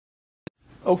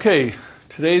Okay,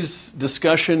 today's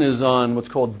discussion is on what's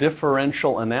called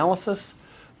differential analysis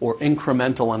or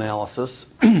incremental analysis,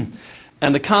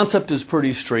 and the concept is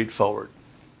pretty straightforward.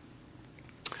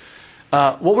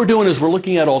 What we're doing is we're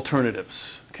looking at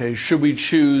alternatives. Okay, should we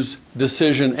choose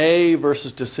decision A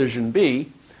versus decision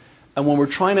B? And when we're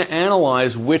trying to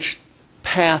analyze which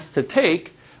path to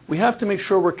take, we have to make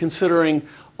sure we're considering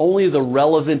only the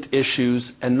relevant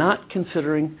issues and not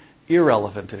considering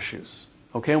irrelevant issues.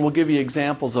 Okay, and we'll give you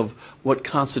examples of what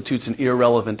constitutes an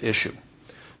irrelevant issue.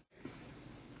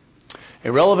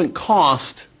 A relevant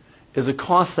cost is a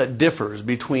cost that differs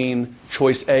between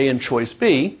choice A and choice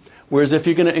B, whereas if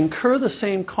you're going to incur the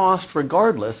same cost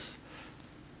regardless,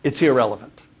 it's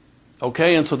irrelevant.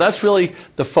 Okay, and so that's really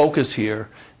the focus here,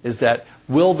 is that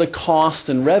will the cost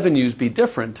and revenues be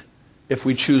different if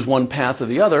we choose one path or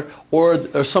the other, or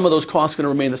are some of those costs going to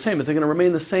remain the same? If they're going to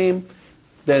remain the same,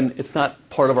 then it's not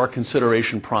part of our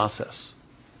consideration process.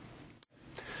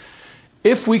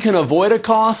 If we can avoid a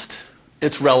cost,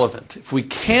 it's relevant. If we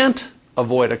can't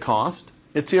avoid a cost,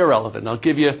 it's irrelevant. I'll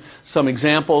give you some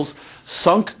examples.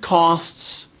 Sunk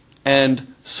costs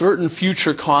and certain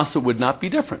future costs that would not be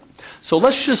different. So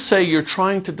let's just say you're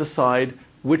trying to decide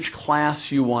which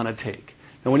class you want to take.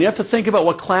 And when you have to think about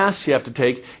what class you have to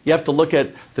take, you have to look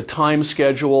at the time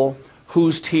schedule,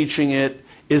 who's teaching it,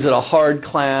 is it a hard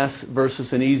class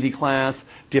versus an easy class?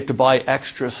 Do you have to buy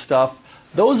extra stuff?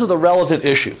 Those are the relevant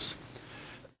issues.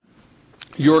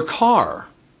 Your car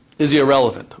is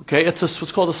irrelevant. Okay, it's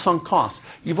what's called a sunk cost.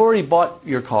 You've already bought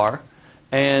your car,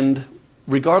 and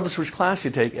regardless of which class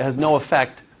you take, it has no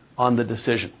effect on the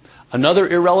decision. Another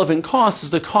irrelevant cost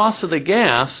is the cost of the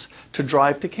gas to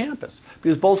drive to campus,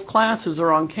 because both classes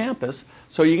are on campus,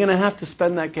 so you're going to have to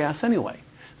spend that gas anyway.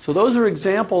 So those are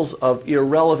examples of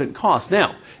irrelevant costs.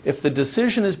 Now, if the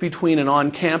decision is between an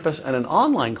on-campus and an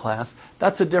online class,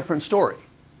 that's a different story.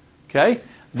 Okay?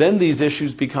 Then these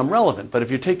issues become relevant. But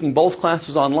if you're taking both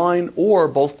classes online or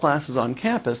both classes on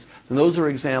campus, then those are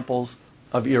examples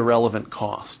of irrelevant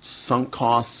costs, sunk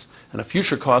costs, and a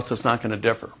future cost that's not going to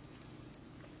differ.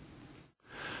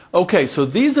 Okay, so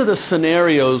these are the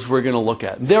scenarios we're going to look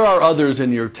at. There are others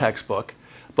in your textbook,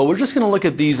 but we're just going to look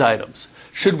at these items.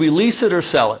 Should we lease it or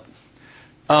sell it?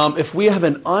 If we have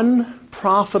an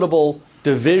unprofitable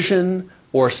division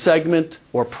or segment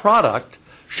or product,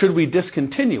 should we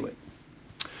discontinue it?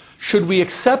 Should we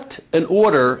accept an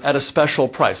order at a special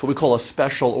price, what we call a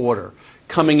special order,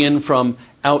 coming in from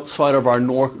outside of our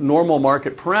normal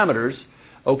market parameters,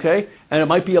 okay? And it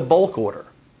might be a bulk order,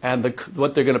 and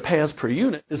what they're going to pay us per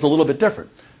unit is a little bit different.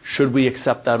 Should we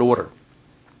accept that order?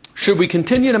 Should we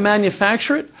continue to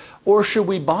manufacture it, or should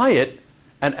we buy it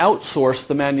and outsource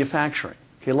the manufacturing?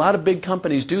 Okay, a lot of big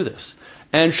companies do this.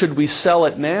 And should we sell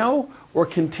it now or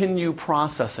continue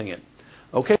processing it?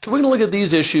 Okay, so we're going to look at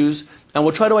these issues, and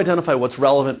we'll try to identify what's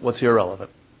relevant, what's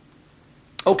irrelevant.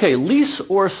 Okay, lease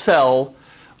or sell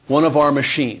one of our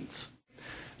machines.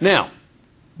 Now,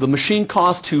 the machine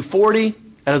costs $240. It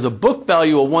has a book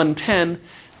value of $110.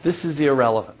 This is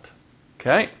irrelevant.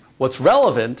 Okay, what's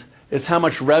relevant is how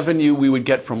much revenue we would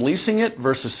get from leasing it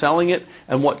versus selling it,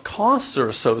 and what costs are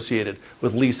associated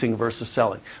with leasing versus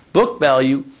selling. Book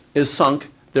value is sunk,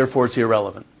 therefore it's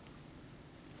irrelevant.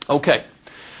 Okay,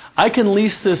 I can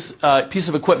lease this piece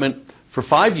of equipment for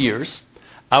 5 years.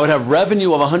 I would have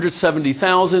revenue of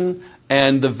 $170,000,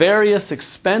 and the various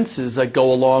expenses that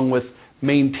go along with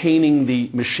maintaining the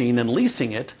machine and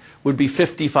leasing it would be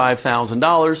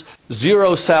 $55,000,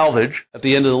 zero salvage at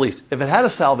the end of the lease. If it had a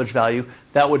salvage value,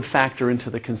 that would factor into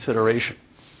the consideration.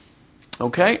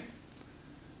 Okay?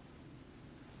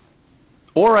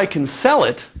 Or I can sell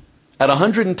it at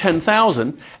 $110,000,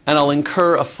 and I'll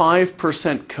incur a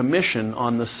 5% commission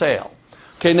on the sale.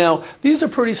 Okay, now these are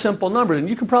pretty simple numbers, and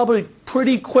you can probably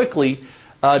pretty quickly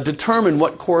determine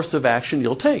what course of action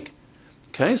you'll take.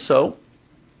 Okay, so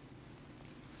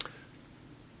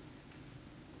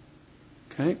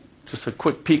okay, just a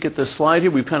quick peek at this slide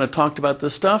here. We've kind of talked about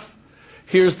this stuff.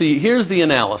 Here's the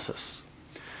analysis.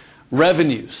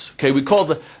 Revenues. Okay, we call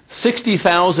the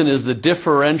 60,000 is the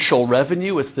differential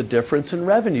revenue. It's the difference in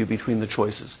revenue between the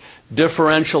choices.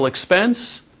 Differential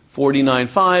expense,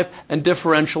 49.5, and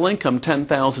differential income,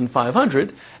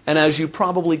 10,500. And as you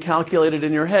probably calculated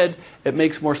in your head, it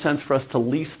makes more sense for us to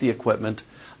lease the equipment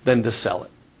than to sell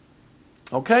it.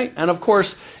 Okay, and of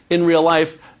course, in real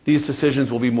life, these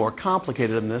decisions will be more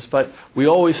complicated than this, but we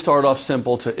always start off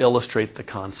simple to illustrate the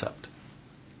concept.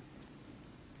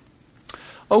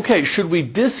 Okay, should we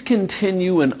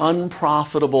discontinue an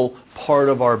unprofitable part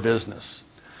of our business?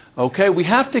 Okay, we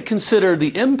have to consider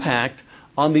the impact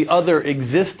on the other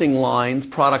existing lines,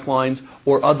 product lines,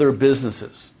 or other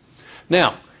businesses.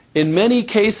 Now, in many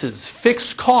cases,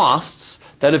 fixed costs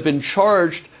that have been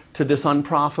charged to this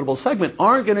unprofitable segment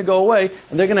aren't going to go away,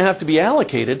 and they're going to have to be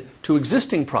allocated to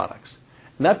existing products.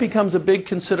 And that becomes a big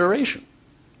consideration.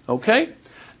 Okay?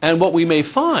 And what we may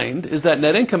find is that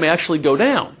net income may actually go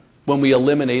down when we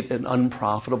eliminate an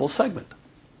unprofitable segment.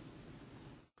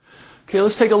 Okay,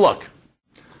 let's take a look.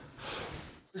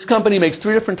 This company makes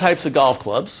 3 different types of golf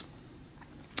clubs.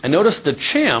 And notice the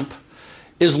Champ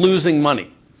is losing money.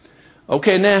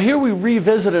 Okay, now here we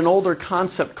revisit an older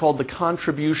concept called the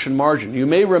contribution margin. You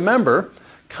may remember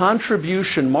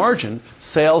contribution margin,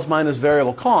 sales minus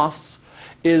variable costs,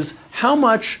 is how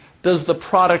much does the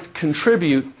product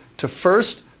contribute to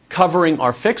first covering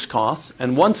our fixed costs,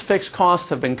 and once fixed costs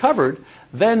have been covered,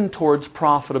 then towards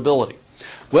profitability.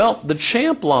 Well, the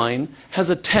Champ line has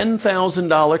a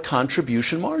 $10,000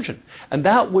 contribution margin, and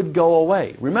that would go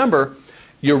away. Remember,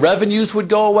 your revenues would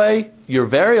go away, your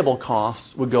variable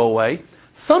costs would go away.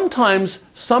 Sometimes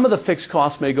some of the fixed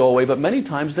costs may go away, but many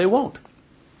times they won't.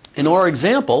 In our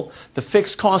example, the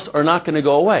fixed costs are not going to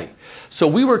go away. So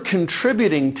we were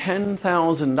contributing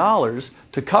 $10,000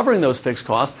 to covering those fixed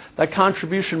costs. That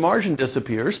contribution margin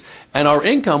disappears, and our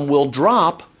income will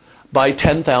drop by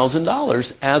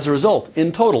 $10,000 as a result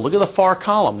in total. Look at the far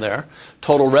column there.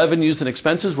 Total revenues and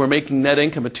expenses, we're making net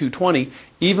income at $220,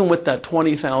 even with that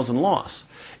 $20,000 loss.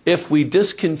 If we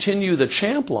discontinue the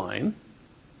Champ line,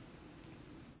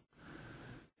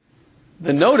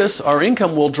 then notice our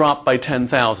income will drop by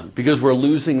 $10,000 because we're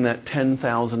losing that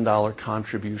 $10,000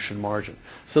 contribution margin.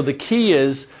 So the key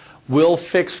is, will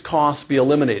fixed costs be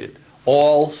eliminated?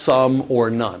 All, some,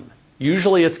 or none.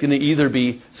 Usually it's going to either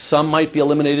be some might be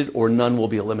eliminated or none will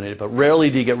be eliminated, but rarely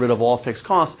do you get rid of all fixed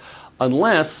costs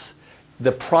unless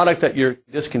the product that you're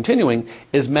discontinuing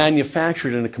is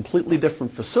manufactured in a completely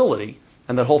different facility,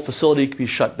 and that whole facility could be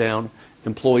shut down,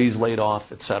 employees laid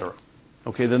off, etc.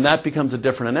 Okay, then that becomes a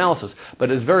different analysis.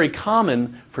 But it's very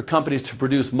common for companies to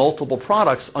produce multiple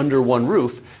products under one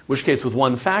roof, in which case with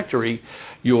one factory,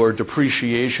 your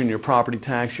depreciation, your property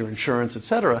tax, your insurance,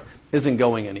 etc., isn't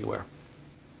going anywhere.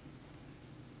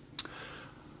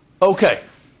 Okay,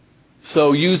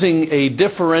 so using a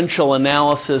differential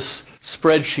analysis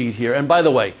spreadsheet here, and by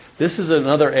the way, this is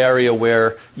another area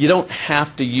where you don't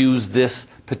have to use this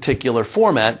particular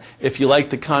format if you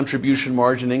like the contribution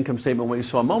margin income statement what you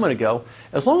saw a moment ago,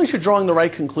 as long as you're drawing the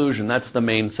right conclusion. That's the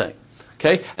main thing.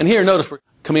 Okay, and here notice we're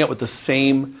coming up with the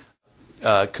same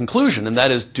conclusion, and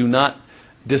that is do not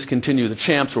discontinue the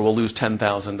Champs or we'll lose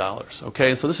 $10,000.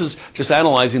 Okay, so this is just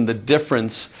analyzing the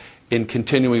difference in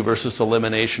continuing versus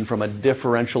elimination from a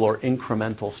differential or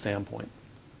incremental standpoint.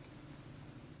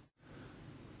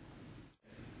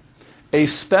 A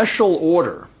special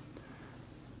order.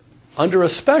 Under a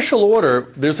special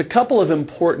order, there's a couple of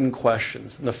important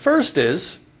questions. And the first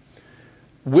is,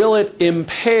 will it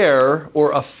impair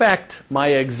or affect my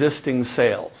existing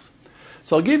sales?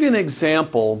 So I'll give you an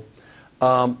example.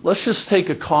 Let's just take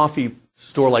a coffee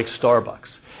store like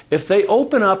Starbucks. If they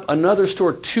open up another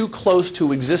store too close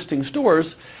to existing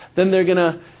stores, then they're going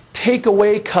to take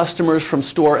away customers from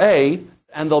store A,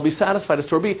 and they'll be satisfied at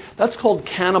store B. That's called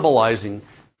cannibalizing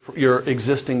your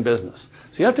existing business.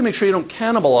 So you have to make sure you don't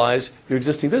cannibalize your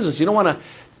existing business. You don't want to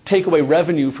take away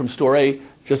revenue from store A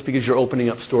just because you're opening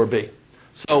up store B.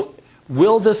 So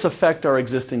will this affect our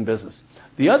existing business?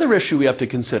 The other issue we have to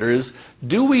consider is,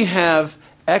 do we have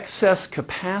excess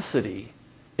capacity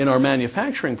in our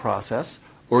manufacturing process,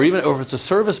 or even if it's a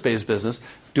service-based business,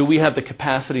 do we have the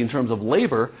capacity in terms of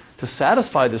labor to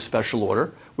satisfy this special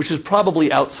order, which is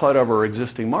probably outside of our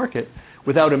existing market,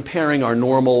 without impairing our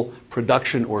normal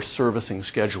production or servicing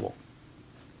schedule?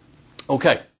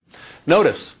 Okay,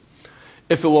 notice,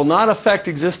 if it will not affect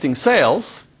existing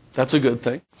sales, that's a good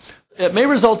thing. It may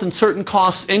result in certain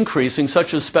costs increasing,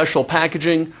 such as special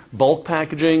packaging, bulk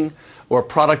packaging, or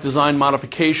product design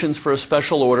modifications for a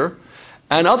special order.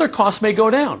 And other costs may go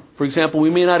down. For example, we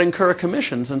may not incur a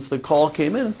commission since the call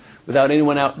came in without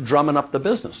anyone out drumming up the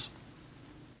business.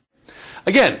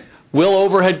 Again, will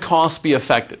overhead costs be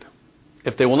affected?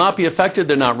 If they will not be affected,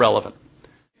 they're not relevant.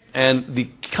 And the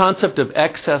concept of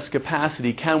excess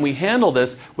capacity, can we handle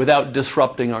this without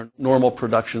disrupting our normal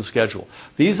production schedule?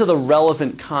 These are the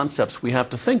relevant concepts we have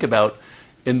to think about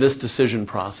in this decision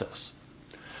process.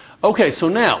 Okay, so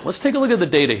now let's take a look at the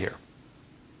data here.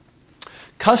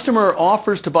 Customer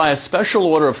offers to buy a special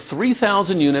order of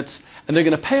 3,000 units, and they're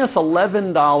going to pay us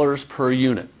 $11 per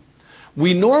unit.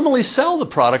 We normally sell the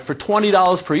product for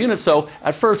 $20 per unit, so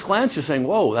at first glance you're saying,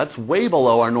 whoa, that's way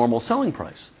below our normal selling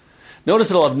price.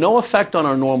 Notice it'll have no effect on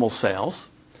our normal sales,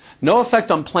 no effect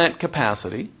on plant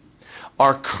capacity.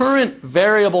 our current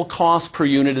variable cost per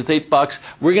unit is $8.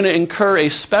 We're going to incur a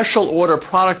special order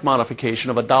product modification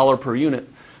of $1 per unit.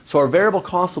 So our variable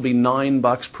cost will be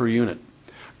 $9 per unit.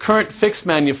 Current fixed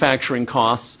manufacturing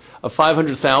costs of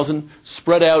 $500,000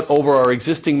 spread out over our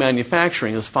existing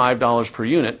manufacturing is $5 per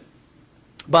unit.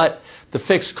 But the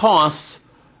fixed costs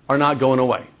are not going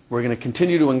away. We're going to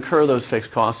continue to incur those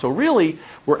fixed costs. So really,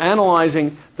 we're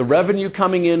analyzing the revenue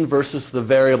coming in versus the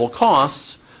variable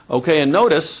costs. Okay, and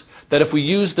notice that if we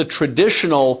use the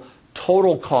traditional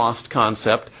total cost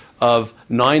concept of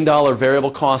 $9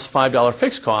 variable cost, $5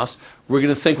 fixed cost, we're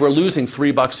going to think we're losing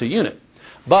 $3 a unit.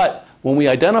 But when we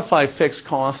identify fixed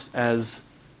costs as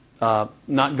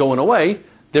not going away,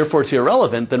 therefore it's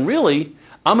irrelevant, then really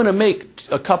I'm going to make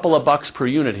a couple of bucks per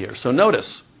unit here. So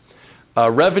notice,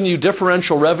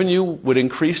 differential revenue would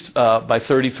increase by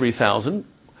 $33,000.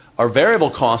 Our variable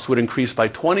cost would increase by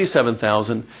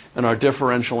 $27,000, and our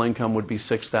differential income would be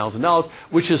 $6,000,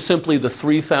 which is simply the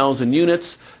 3,000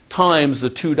 units times the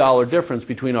 $2 difference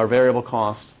between our variable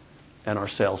cost and our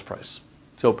sales price.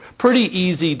 So pretty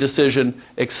easy decision,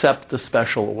 except the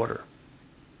special order.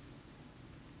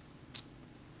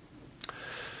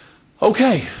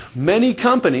 Okay, many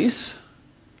companies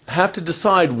have to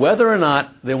decide whether or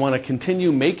not they want to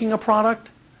continue making a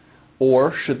product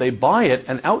or should they buy it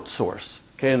and outsource.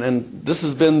 Okay, and this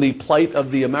has been the plight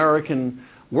of the American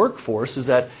workforce, is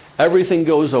that everything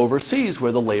goes overseas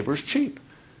where the labor's cheap.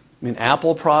 I mean,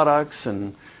 Apple products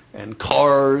and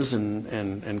cars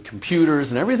and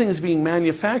computers and everything is being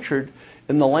manufactured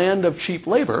in the land of cheap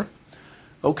labor.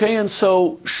 Okay, and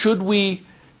so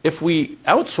if we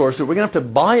outsource it, we're going to have to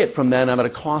buy it from them at a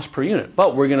cost per unit.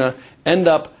 But we're going to end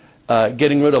up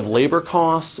getting rid of labor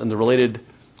costs and the related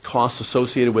costs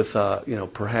associated with,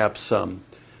 perhaps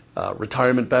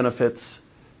retirement benefits,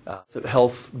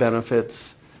 health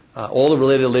benefits, all the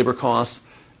related labor costs,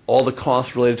 all the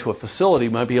costs related to a facility.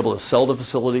 We might be able to sell the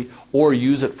facility or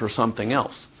use it for something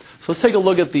else. So let's take a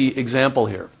look at the example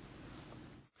here.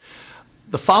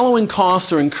 The following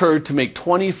costs are incurred to make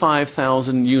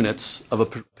 25,000 units of a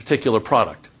particular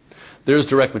product. There's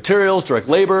direct materials, direct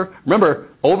labor. Remember,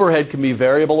 overhead can be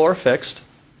variable or fixed.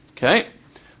 Okay?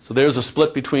 So there's a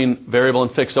split between variable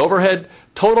and fixed overhead.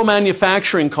 Total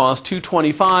manufacturing cost,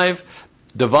 $225,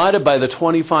 divided by the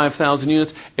 25,000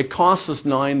 units, it costs us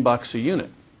 $9 a unit.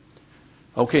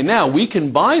 Okay, now we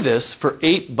can buy this for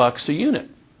 $8 a unit,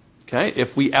 okay,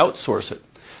 if we outsource it.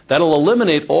 That'll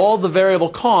eliminate all the variable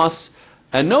costs,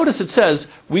 and notice it says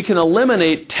we can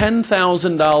eliminate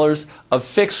 $10,000 of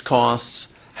fixed costs,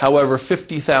 however,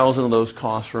 $50,000 of those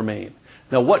costs remain.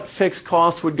 Now, what fixed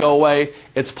costs would go away?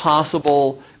 It's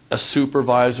possible a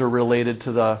supervisor related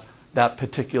to that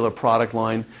particular product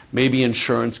line. Maybe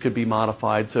insurance could be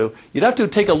modified. So you'd have to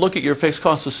take a look at your fixed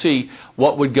costs to see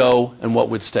what would go and what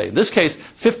would stay. In this case,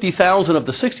 50,000 of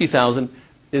the 60,000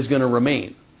 is going to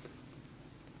remain.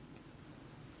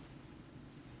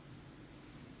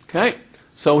 Okay,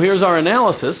 so here's our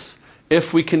analysis.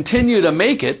 If we continue to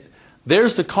make it,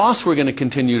 there's the cost we're going to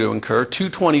continue to incur,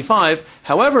 $225.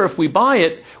 However, if we buy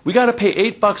it, we got to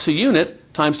pay $8 a unit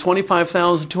times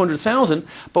 25,000, 200,000,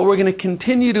 but we're going to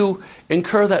continue to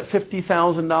incur that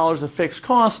 $50,000 of fixed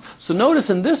costs. So notice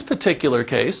in this particular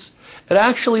case, it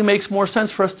actually makes more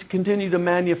sense for us to continue to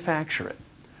manufacture it.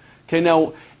 Okay,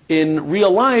 now in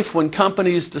real life, when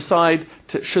companies decide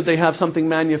should they have something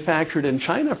manufactured in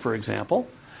China, for example,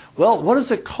 well, what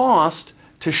does it cost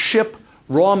to ship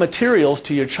raw materials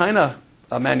to your China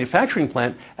manufacturing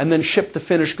plant and then ship the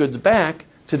finished goods back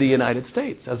to the United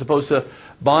States, as opposed to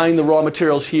buying the raw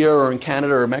materials here or in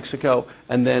Canada or Mexico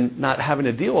and then not having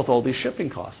to deal with all these shipping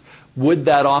costs? Would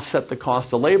that offset the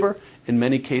cost of labor? In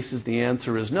many cases, the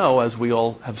answer is no, as we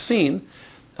all have seen.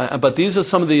 But these are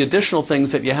some of the additional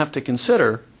things that you have to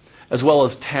consider, as well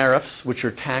as tariffs, which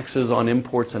are taxes on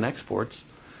imports and exports.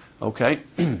 Okay?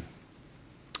 All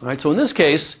right, so in this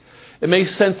case, it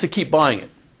makes sense to keep buying it.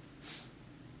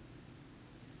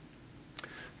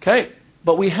 Okay?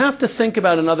 But we have to think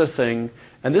about another thing,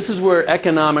 and this is where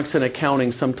economics and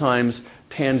accounting sometimes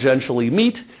tangentially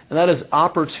meet, and that is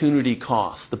opportunity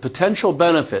cost, the potential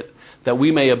benefit that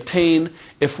we may obtain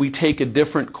if we take a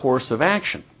different course of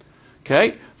action.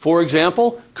 Okay? For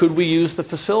example, could we use the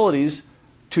facilities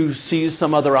to seize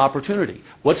some other opportunity?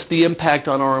 What's the impact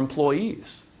on our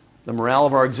employees, the morale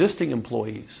of our existing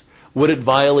employees? Would it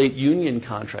violate union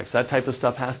contracts? That type of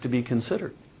stuff has to be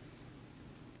considered.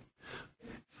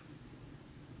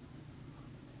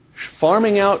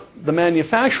 Farming out the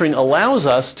manufacturing allows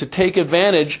us to take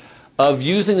advantage of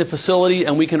using the facility,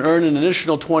 and we can earn an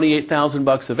additional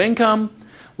 $28,000 of income.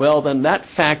 Well, then that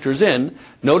factors in.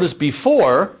 Notice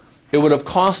before, it would have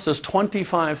cost us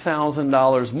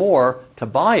 $25,000 more to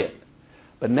buy it.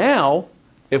 But now,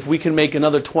 if we can make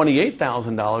another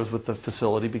 $28,000 with the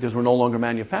facility because we're no longer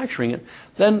manufacturing it,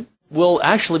 then we'll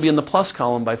actually be in the plus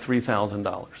column by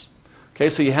 $3,000. Okay,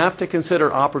 so you have to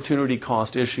consider opportunity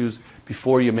cost issues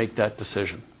before you make that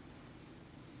decision.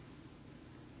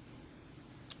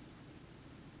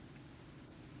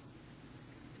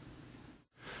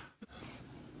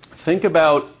 Think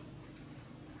about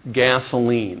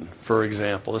gasoline, for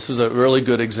example. This is a really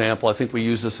good example. I think we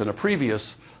used this in a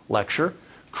previous lecture.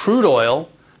 Crude oil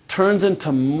turns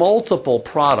into multiple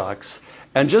products,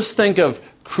 and just think of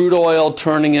crude oil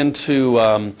turning into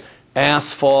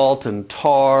asphalt and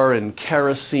tar and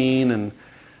kerosene and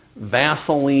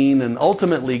Vaseline and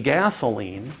ultimately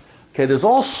gasoline. Okay, there's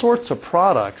all sorts of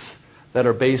products that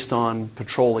are based on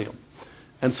petroleum.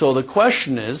 And so the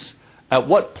question is, at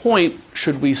what point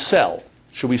should we sell?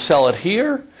 Should we sell it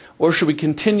here, or should we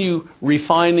continue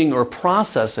refining or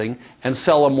processing and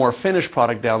sell a more finished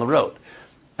product down the road?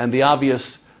 And the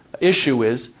obvious issue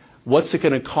is, what's it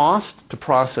going to cost to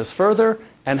process further,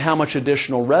 and how much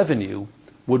additional revenue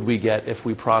would we get if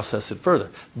we process it further?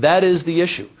 That is the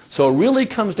issue. So it really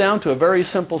comes down to a very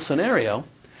simple scenario,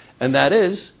 and that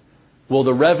is, will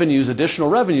the revenues, additional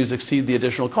revenues, exceed the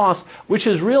additional costs, which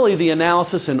is really the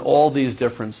analysis in all these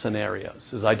different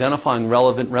scenarios, is identifying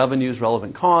relevant revenues,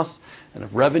 relevant costs, and if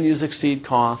revenues exceed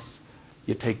costs,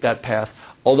 you take that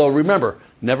path. Although remember,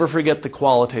 never forget the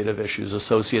qualitative issues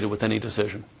associated with any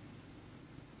decision.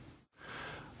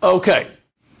 Okay.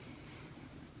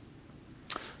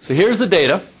 So here's the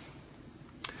data.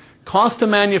 Cost to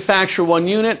manufacture one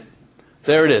unit,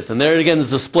 there it is. And there again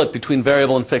is a split between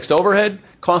variable and fixed overhead.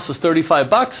 Costs us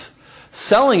 $35.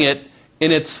 Selling it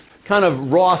in its kind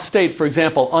of raw state, for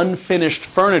example, unfinished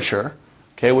furniture,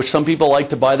 okay, which some people like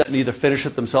to buy that and either finish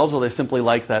it themselves or they simply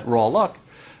like that raw look,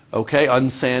 okay,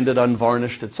 unsanded,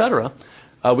 unvarnished, etc.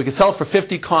 We could sell it for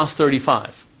 $50, cost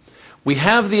 $35. We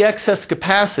have the excess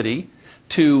capacity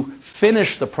to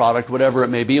finish the product, whatever it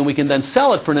may be, and we can then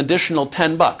sell it for an additional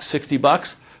 $10,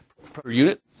 $60 per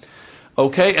unit.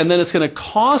 Okay, and then it's going to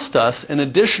cost us an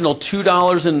additional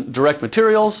 $2 in direct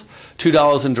materials,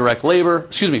 $2 in direct labor,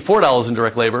 $4 in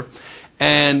direct labor,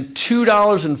 and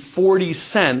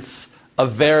 $2.40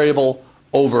 of variable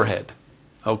overhead.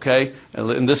 Okay, and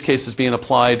in this case it's being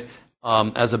applied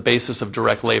as a basis of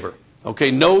direct labor.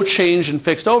 Okay, no change in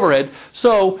fixed overhead.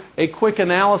 So a quick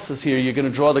analysis here, you're going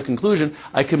to draw the conclusion,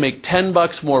 I can make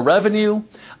 $10 more revenue.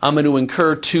 I'm going to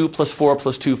incur 2 plus 4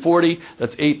 plus 240.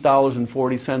 That's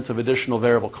 $8.40 of additional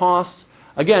variable costs.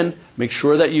 Again, make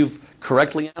sure that you've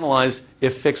correctly analyzed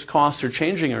if fixed costs are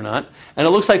changing or not. And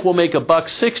it looks like we'll make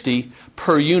 $1.60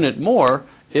 per unit more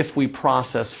if we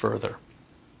process further.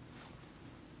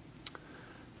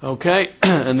 Okay,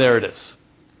 and there it is.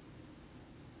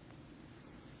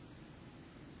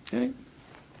 Okay.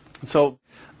 So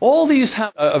all these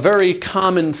have a very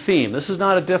common theme. This is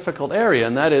not a difficult area,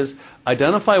 and that is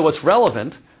identify what's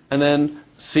relevant and then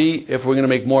see if we're going to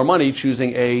make more money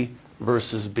choosing A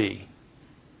versus B.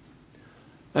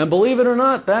 And believe it or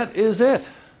not, that is it.